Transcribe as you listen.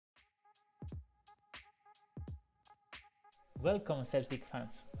Welcome Celtic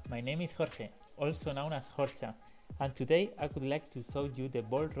fans, my name is Jorge, also known as JORCHA, and today I would like to show you the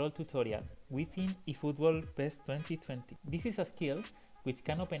ball roll tutorial within eFootball PES 2020. This is a skill which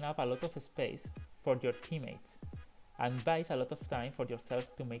can open up a lot of space for your teammates and buys a lot of time for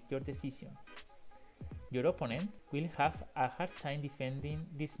yourself to make your decision. Your opponent will have a hard time defending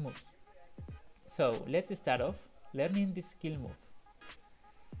these moves. So let's start off learning this skill move.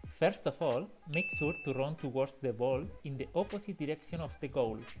 First of all, make sure to run towards the ball in the opposite direction of the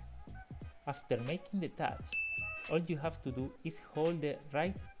goal. After making the touch, all you have to do is hold the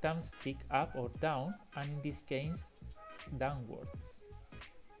right thumbstick up or down, and in this case, downwards.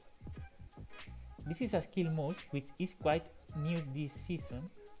 This is a skill move which is quite new this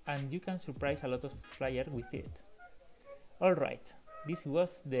season, and you can surprise a lot of players with it. Alright, this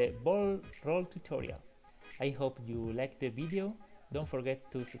was the ball roll tutorial. I hope you liked the video. Don't forget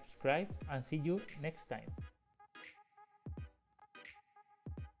to subscribe and see you next time.